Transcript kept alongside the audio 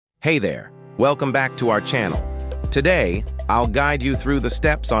Hey there, welcome back to our channel. Today, I'll guide you through the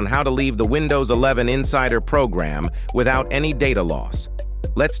steps on how to leave the Windows 11 Insider program without any data loss.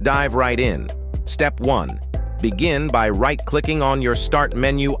 Let's dive right in. Step 1. Begin by right-clicking on your Start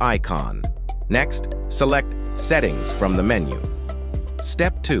menu icon. Next, select Settings from the menu.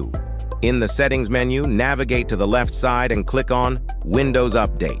 Step 2. In the Settings menu, navigate to the left side and click on Windows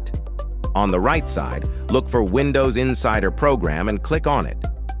Update. On the right side, look for Windows Insider Program and click on it.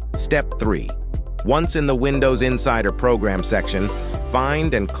 Step 3. Once in the Windows Insider Program section,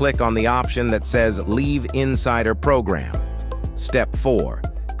 find and click on the option that says Leave Insider Program. Step 4.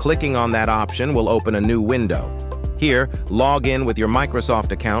 Clicking on that option will open a new window. Here, log in with your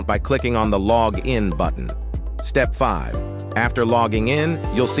Microsoft account by clicking on the Log In button. Step 5. After logging in,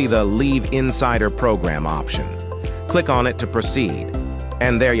 you'll see the Leave Insider Program option. Click on it to proceed.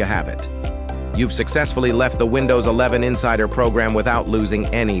 And there you have it. You've successfully left the Windows 11 Insider program without losing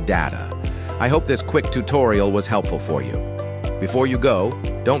any data. I hope this quick tutorial was helpful for you. Before you go,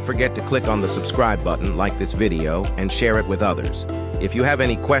 don't forget to click on the subscribe button, like this video, and share it with others. If you have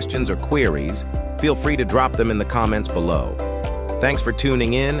any questions or queries, feel free to drop them in the comments below. Thanks for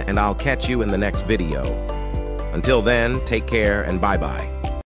tuning in, and I'll catch you in the next video. Until then, take care and bye-bye.